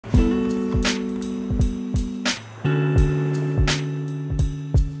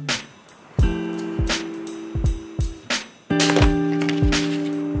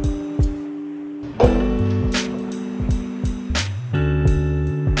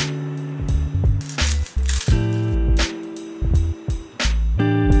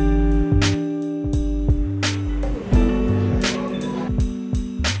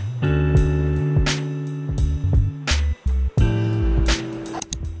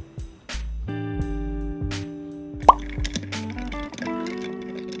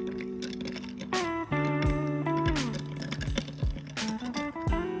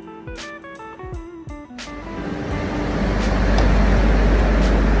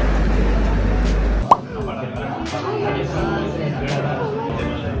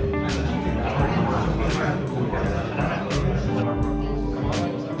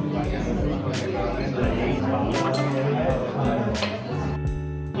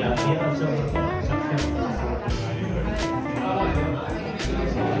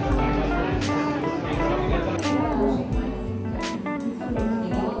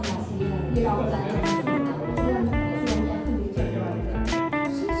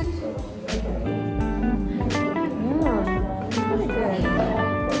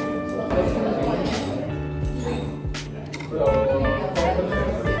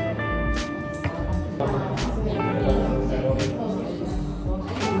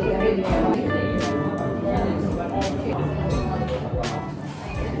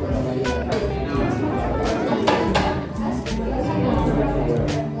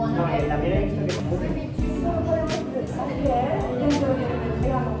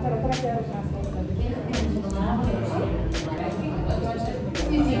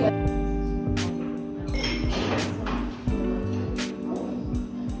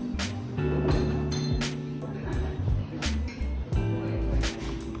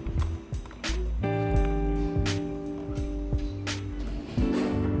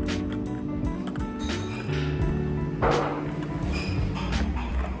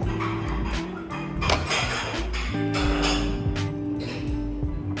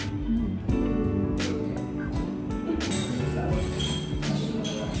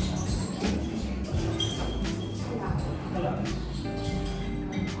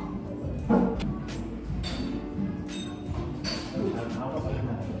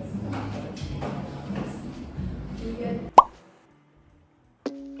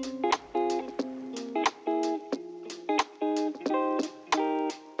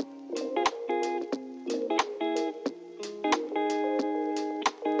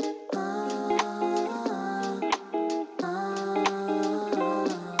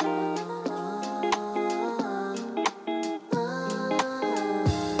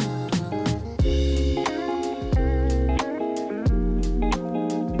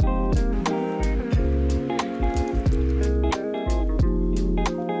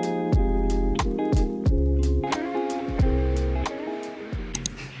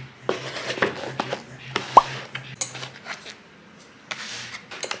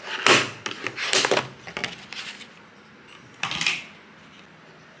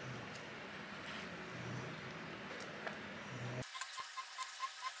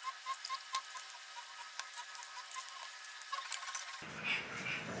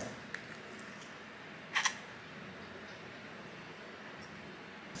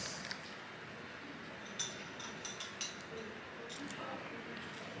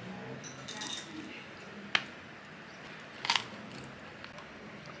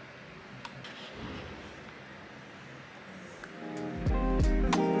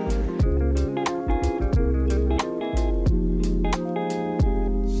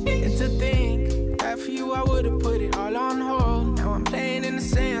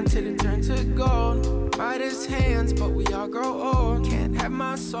hands, but we all grow old. Can't have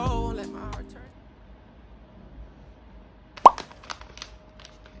my soul, let my heart turn.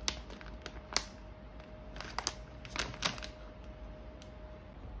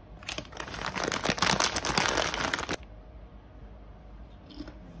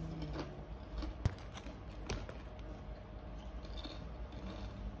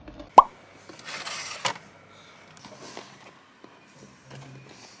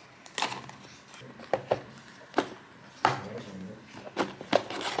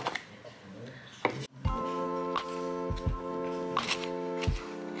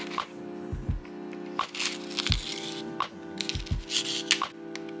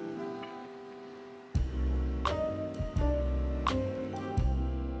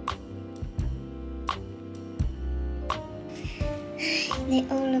 They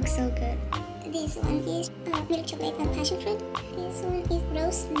all look so good. This one is milk chocolate and passion fruit. This one is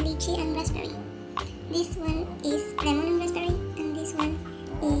rose, lychee and raspberry. This one is lemon and raspberry. And this one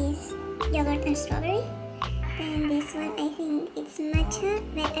is yogurt and strawberry. And this one I think it's matcha,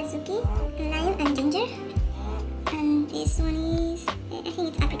 red azuki, lime and ginger. And this one is, I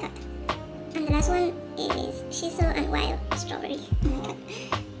think it's apricot. And the last one is shiso and wild strawberry. Oh my god.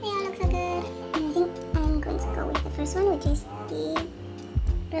 They all look so good. And I think I'm going to go with the first one, which is the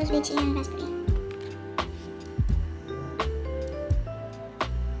rose, lychee and raspberry.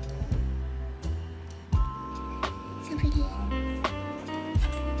 So pretty.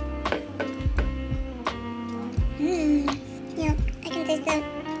 Yeah, I can taste the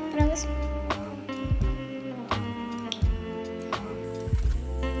rose.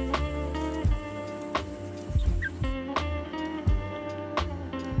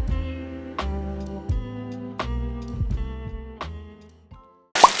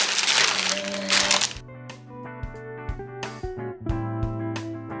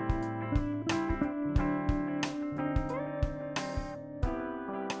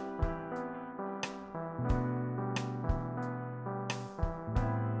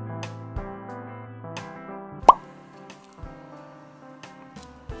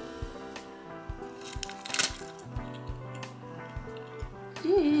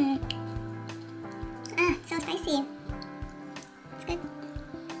 Ah, so spicy. It's good.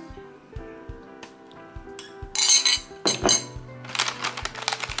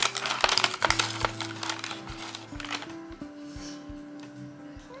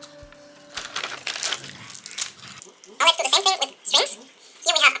 Now let's do the same thing with strings.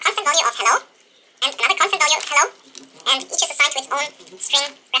 Here we have a constant value of hello, and another constant value of hello, and each is assigned to its own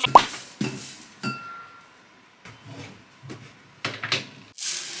string reference.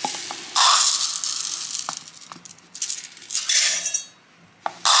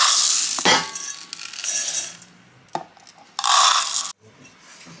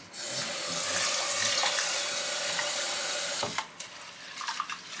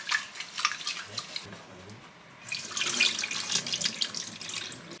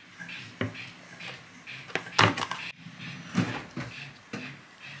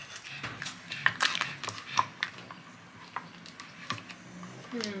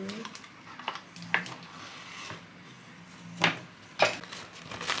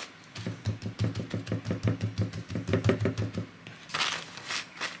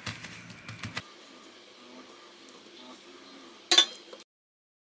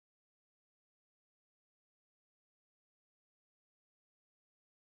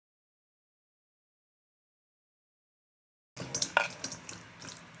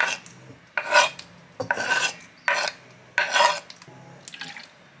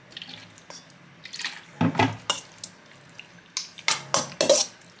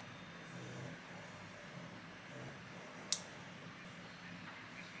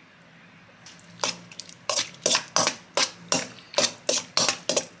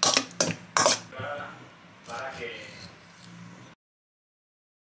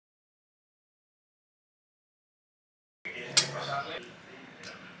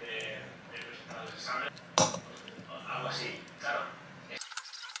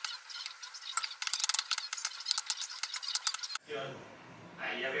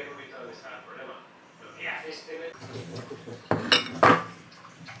 Ahí ya habíamos visto dónde está el problema. Lo que hace es tener...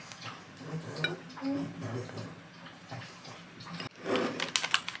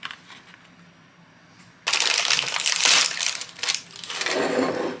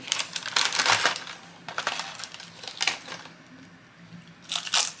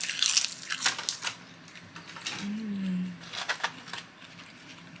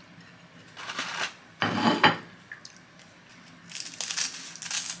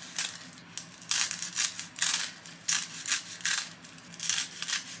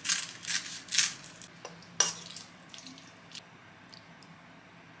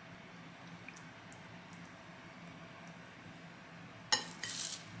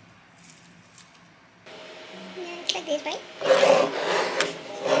 Yeah, it's like this, right?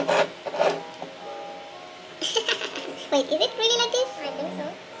 Wait, is it really like this? I think so.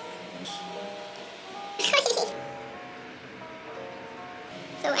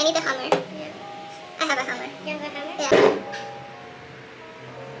 So I need a hammer. Yeah. I have a hammer. You have a hammer? Yeah.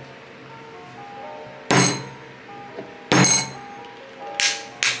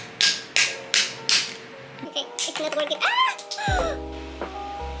 Okay, it's not working. Ah!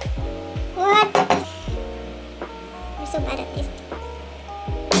 What? I'm so bad at this.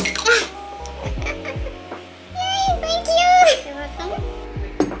 Yay, thank you! You're welcome.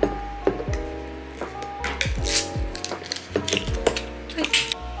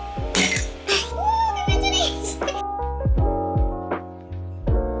 Congratulations!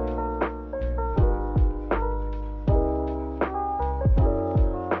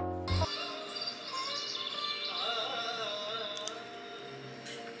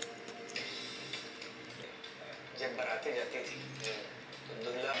 जब बारातें जाती थी तो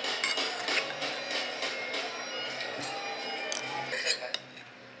दुल्हा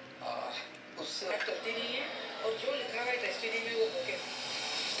उससे करती नहीं है और जो लिखा हुआ है डेस्टिनी में वो होके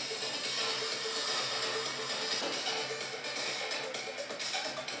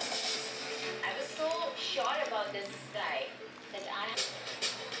I was so sure about this guy that I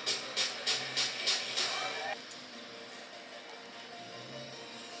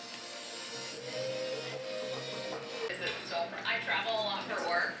I travel a lot for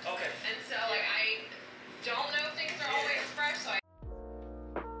work. Okay. And so like I don't know if things are always fresh, so I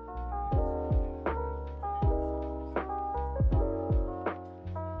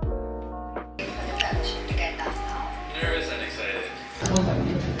nervous and excited.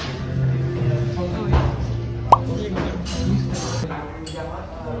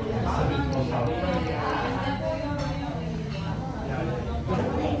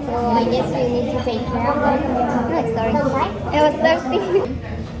 So I guess you need to take care of them. Oh, sorry. I was thirsty.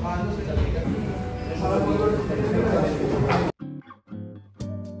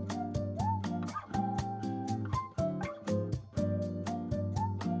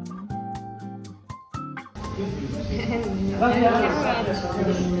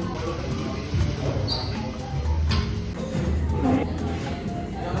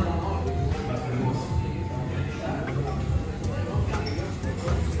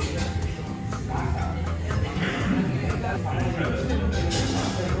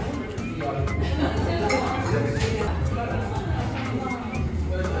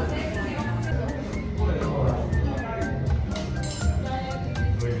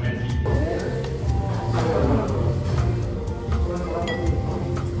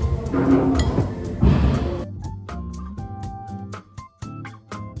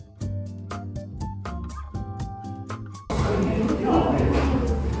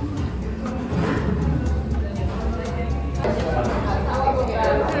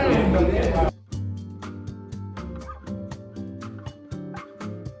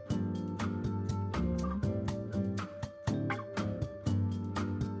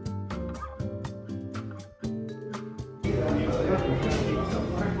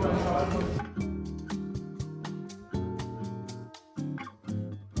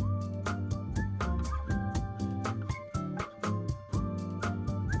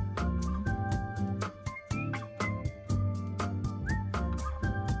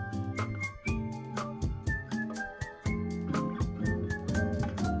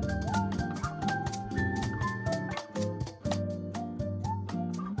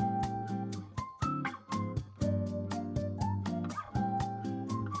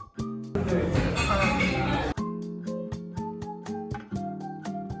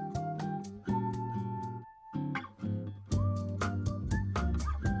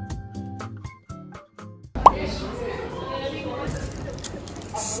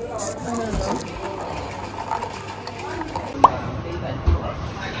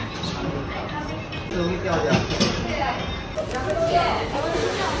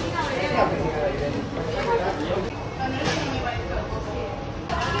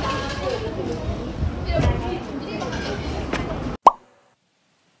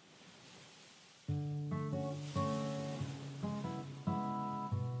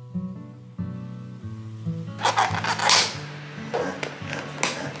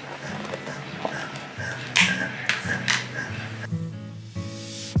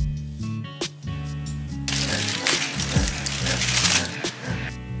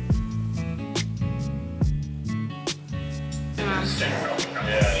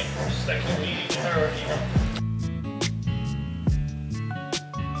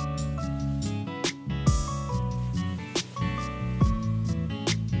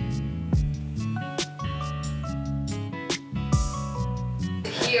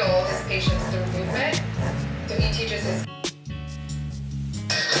 Heal his patients through movement. So he teaches his.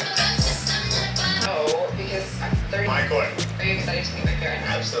 Oh, because I'm 30. Michael. Are you excited to meet my parents?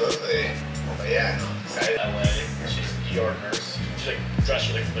 Absolutely. But yeah, no, excited. LA, she's an ER nurse. She's like dressed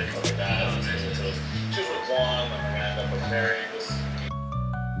really quick like that. So she was with one, and we're gonna end up with Mary.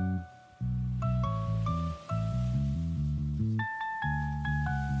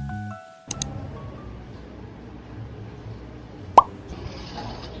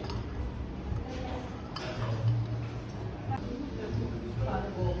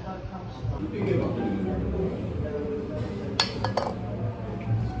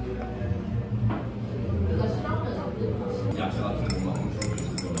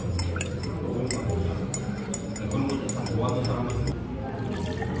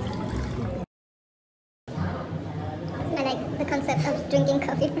 I like the concept of drinking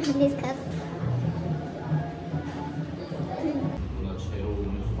coffee from these cups.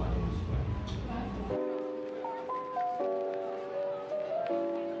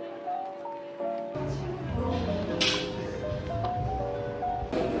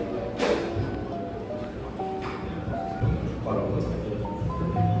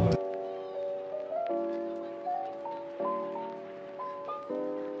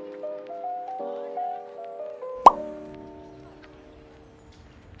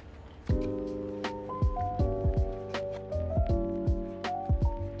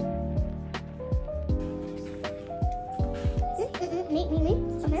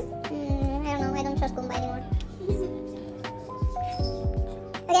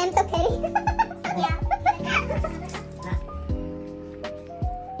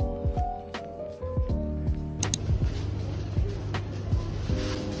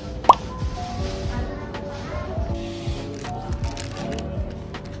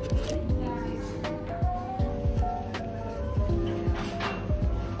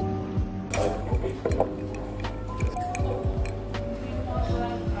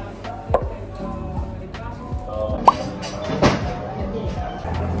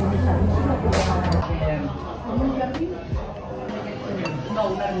 No,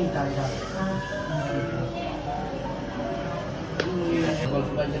 una ermita ya. Kalau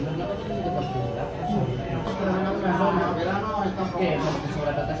sebagian bagi kita ini tetap pindah. Una zona que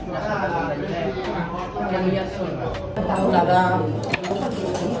sobre todo es una zona que no ya zona. Nada.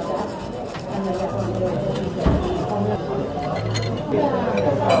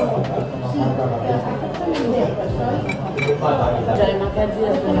 Jadi makan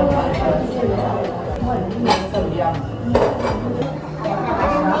dia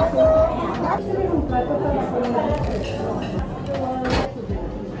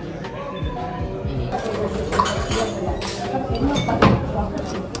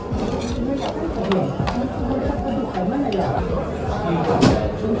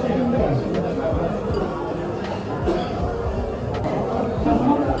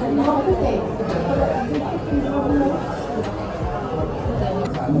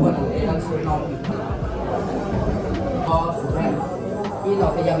buat ikan Cerene. Oh, Cerene. Ini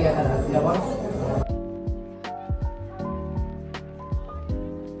loh yang biasa, ya bos.